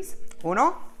 Freddies?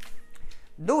 Uno,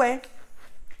 due,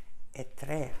 e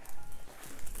tre.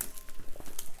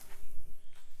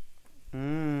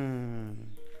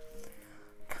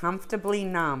 Comfortably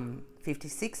Numb,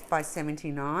 56 by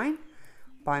 79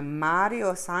 by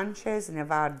Mario Sanchez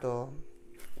Nevardo.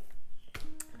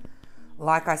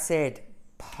 Like I said,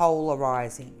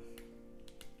 polarizing.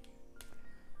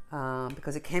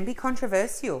 Because it can be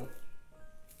controversial.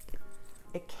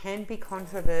 It can be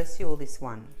controversial, this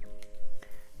one.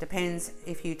 Depends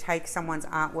if you take someone's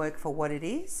artwork for what it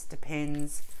is.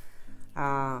 Depends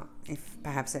if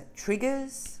perhaps it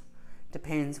triggers.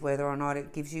 Depends whether or not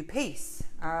it gives you peace.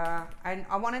 And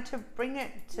I wanted to bring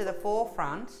it to the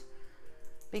forefront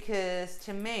because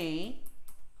to me,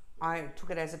 I took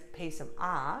it as a piece of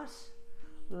art.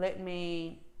 Let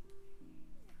me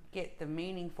get the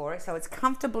meaning for it. So it's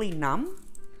comfortably numb.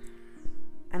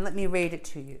 And let me read it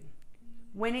to you.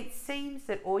 When it seems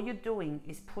that all you're doing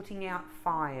is putting out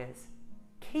fires,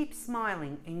 keep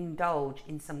smiling and indulge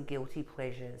in some guilty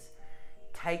pleasures.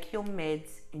 Take your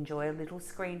meds, enjoy a little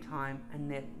screen time, and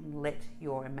then let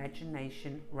your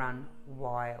imagination run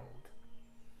wild.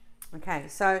 Okay,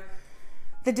 so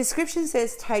the description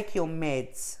says take your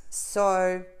meds.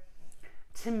 So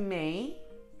to me,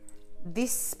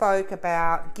 this spoke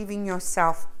about giving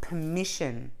yourself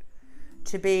permission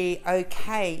to be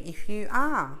okay if you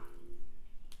are,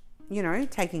 you know,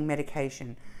 taking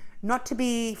medication. Not to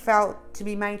be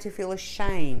made to feel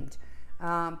ashamed,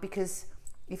 because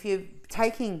if you're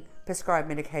taking prescribed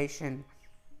medication,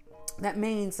 that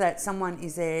means that someone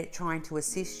is there trying to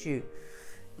assist you,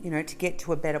 you know, to get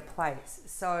to a better place.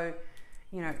 So,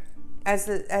 you know, as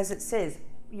it says,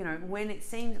 you know, when it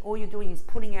seems all you're doing is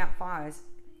putting out fires,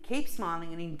 keep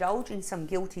smiling and indulge in some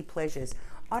guilty pleasures.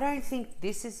 I don't think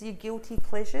this is your guilty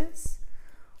pleasures,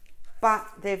 but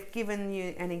they've given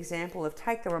you an example of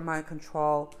take the remote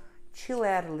control, chill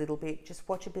out a little bit, just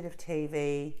watch a bit of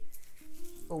TV,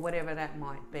 or whatever that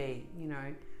might be, you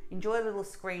know, enjoy a little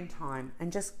screen time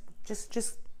and just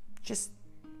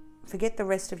forget the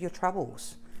rest of your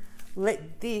troubles.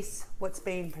 Let this, what's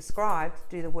being prescribed,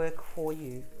 do the work for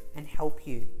you and help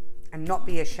you and not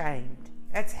be ashamed.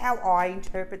 That's how I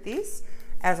interpret this.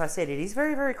 As I said, it is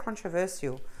very, very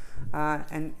controversial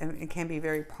and it can be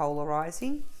very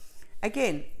polarizing.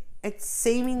 Again, it's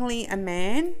seemingly a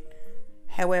man.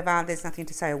 However, there's nothing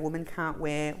to say a woman can't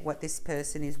wear what this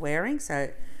person is wearing. So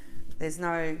there's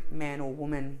no man or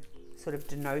woman sort of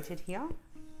denoted here.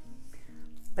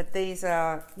 But these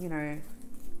are, you know,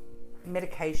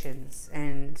 medications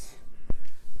and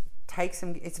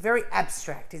it's very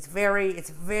abstract. It's very,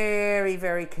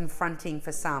 very confronting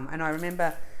for some. And I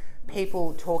remember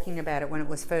people talking about it when it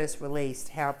was first released,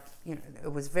 how, you know,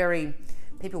 it was very,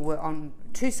 people were on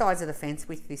two sides of the fence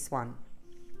with this one.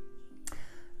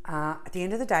 At the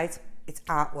end of the day, it's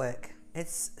artwork.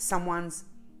 It's someone's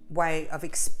way of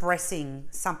expressing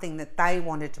something that they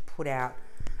wanted to put out.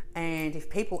 And if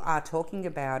people are talking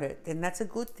about it, then that's a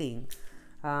good thing.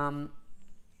 For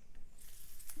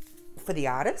the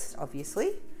artist,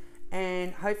 obviously,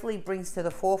 and hopefully brings to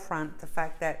the forefront the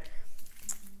fact that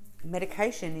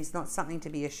medication is not something to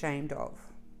be ashamed of.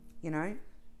 You know,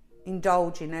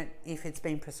 indulge in it if it's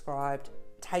been prescribed,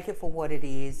 take it for what it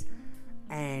is,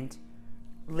 and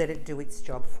let it do its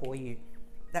job for you.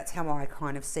 That's how I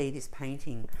kind of see this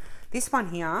painting. This one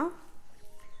here,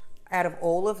 out of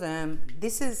all of them,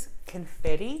 this is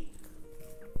confetti,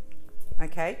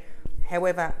 okay?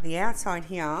 However, the outside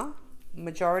here,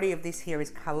 majority of this here is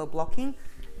color blocking,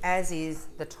 as is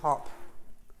the top.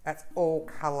 That's all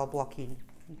color blocking.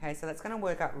 Okay, so that's going to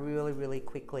work out really, really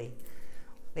quickly.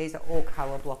 These are all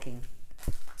color blocking.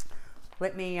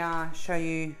 Let me show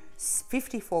you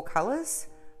 54 colors.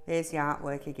 There's the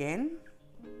artwork again.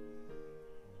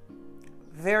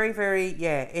 Very, very,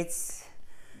 yeah, it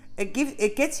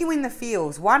gets you in the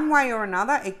feels. One way or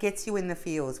another, it gets you in the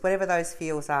feels, whatever those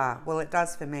feels are. Well, it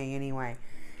does for me anyway.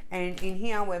 And in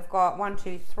here we've got 1,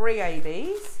 2, 3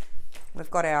 ABs. We've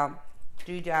got our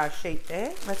doodah sheet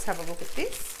there. Let's have a look at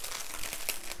this.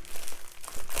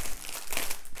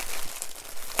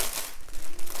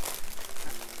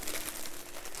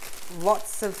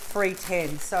 Lots of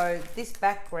 310. So this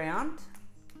background,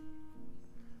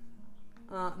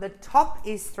 the top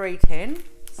is 310.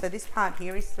 So this part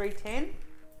here is 310.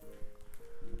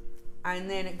 And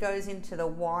then it goes into the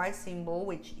Y symbol,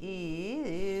 which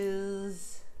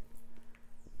is...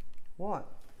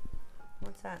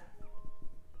 What's that?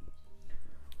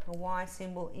 The Y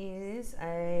symbol is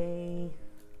a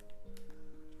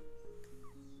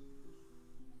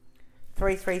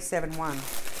 3371.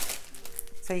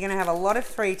 So you're going to have a lot of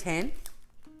 310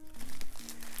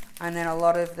 and then a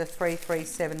lot of the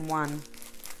 3371.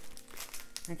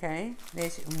 Okay,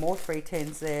 there's more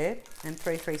 310s there, and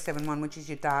 3371, which is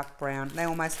your dark brown. They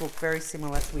almost look very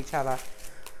similar to each other.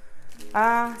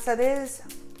 So there's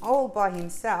all by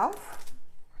himself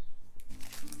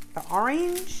the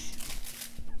orange,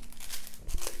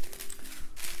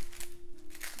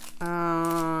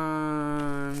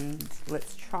 and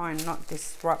let's try and not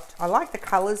disrupt. I like the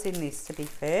colours in this, to be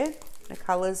fair. The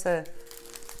colours are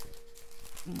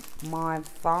my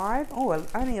vibe. Oh,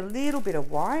 only a little bit of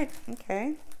white.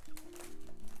 Okay.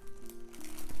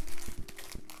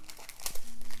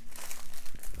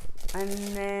 And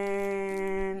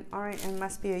then orange, it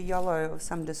must be a yellow of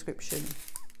some description.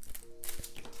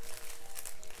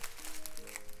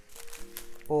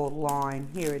 Or line.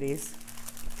 Here it is.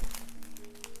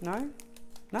 No?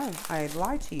 No, I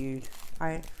lie to you.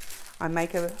 I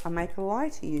make a lie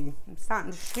to you. I'm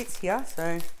starting to schwitz here,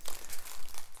 so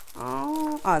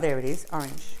oh, there it is,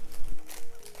 orange.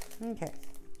 Okay.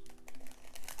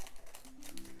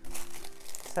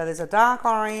 So there's a dark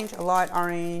orange, a light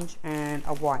orange, and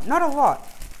a white. Not a lot,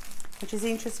 which is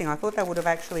interesting. I thought they would have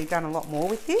actually done a lot more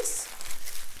with this.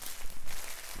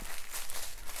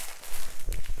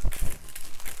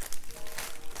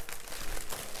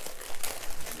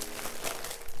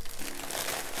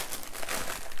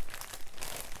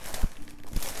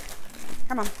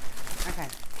 Come on. Okay.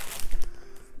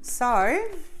 So,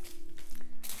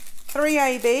 3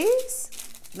 ABs.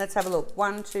 Let's have a look.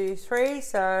 1, 2, 3.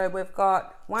 So we've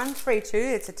got 1, 3, 2.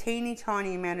 It's a teeny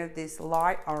tiny amount of this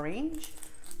light orange,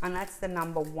 and that's the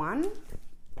number 1.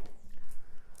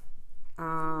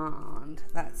 And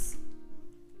that's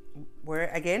where,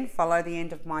 again, follow the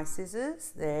end of my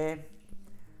scissors there,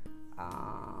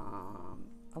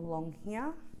 along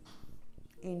here,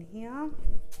 in here,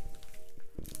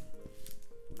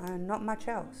 and not much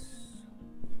else.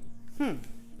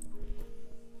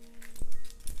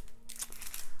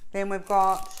 Then we've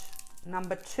got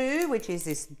number 2, which is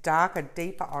this darker,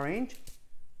 deeper orange,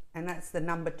 and that's the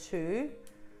number 2.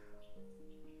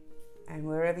 And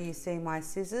wherever you see my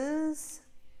scissors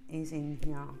is in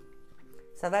here.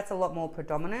 So that's a lot more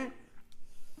predominant.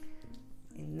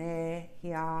 In there,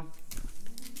 here,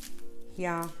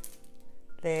 here,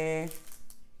 there,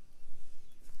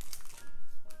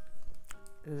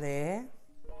 there,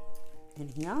 in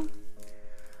here.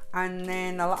 And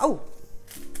then,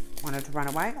 wanted to run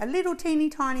away. A little teeny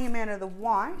tiny amount of the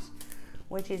white,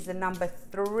 which is the number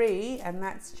 3, and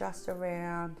that's just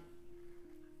around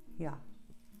here.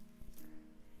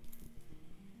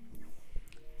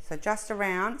 So just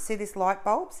around, see this light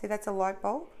bulb? See, that's a light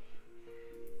bulb,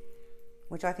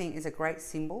 which I think is a great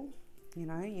symbol. You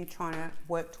know, you're trying to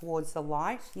work towards the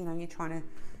light. You know, you're trying to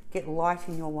get light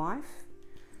in your life.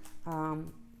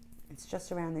 It's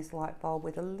just around this light bulb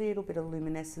with a little bit of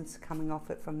luminescence coming off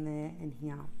it from there and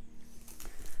here.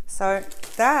 So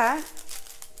that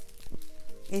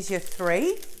is your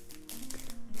 3.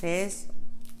 There's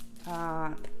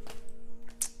the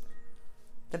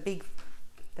big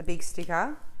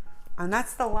sticker, and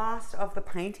that's the last of the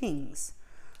paintings.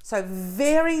 So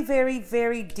very, very,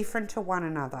 very different to one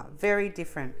another. Very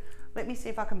different. Let me see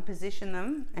if I can position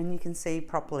them and you can see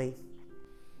properly.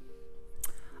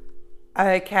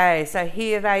 Okay, so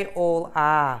here they all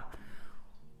are.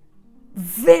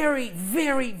 Very,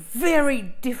 very,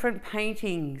 very different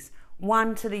paintings.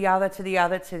 One to the other, to the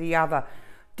other, to the other.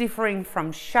 Differing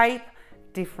from shape,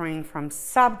 differing from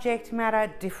subject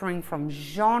matter, differing from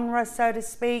genre, so to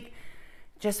speak.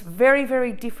 Just very,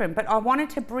 very different. But I wanted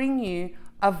to bring you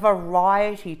a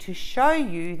variety to show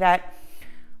you that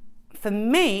for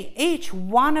me, each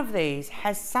one of these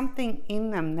has something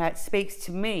in them that speaks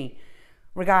to me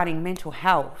regarding mental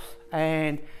health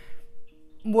and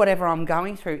whatever I'm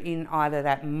going through in either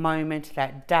that moment,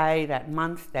 that day, that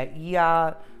month, that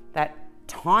year, that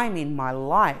time in my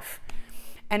life.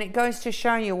 And it goes to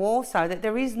show you also that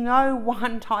there is no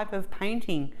one type of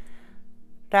painting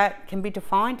that can be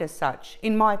defined as such,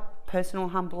 in my personal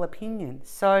humble opinion.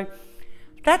 So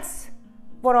that's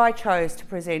what I chose to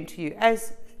present to you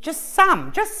as just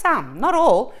some, not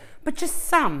all, but just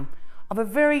some of a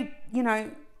very, you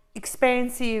know,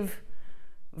 expansive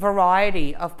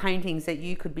variety of paintings that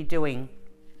you could be doing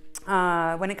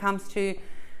when it comes to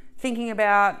thinking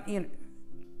about, you know,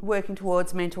 working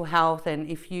towards mental health, and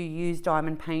if you use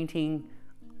diamond painting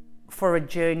for a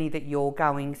journey that you're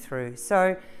going through.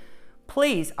 So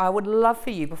please, I would love for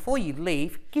you, before you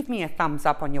leave, give me a thumbs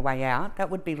up on your way out. That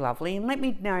would be lovely. And let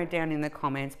me know down in the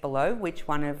comments below which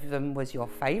one of them was your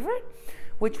favorite,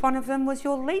 which one of them was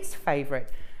your least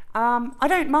favorite. I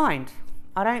don't mind.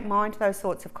 I don't mind those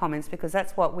sorts of comments, because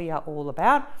that's what we are all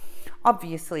about.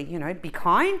 Obviously, you know, be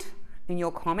kind in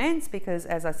your comments, because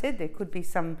as I said, there could be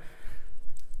some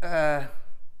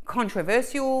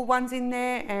controversial ones in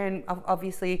there, and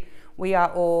obviously we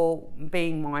are all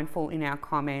being mindful in our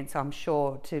comments, I'm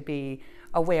sure, to be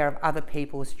aware of other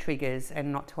people's triggers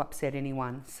and not to upset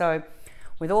anyone. So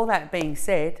with all that being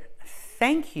said,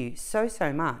 thank you so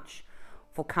much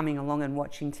for coming along and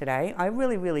watching today. I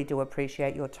really, really do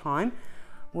appreciate your time.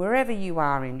 Wherever you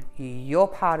are in your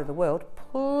part of the world,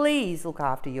 please look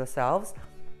after yourselves,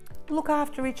 look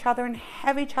after each other, and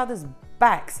have each other's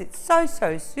backs. It's so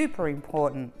super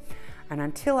important. And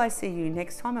until I see you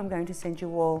next time, I'm going to send you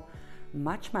all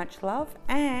much love,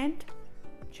 and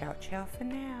ciao for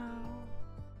now.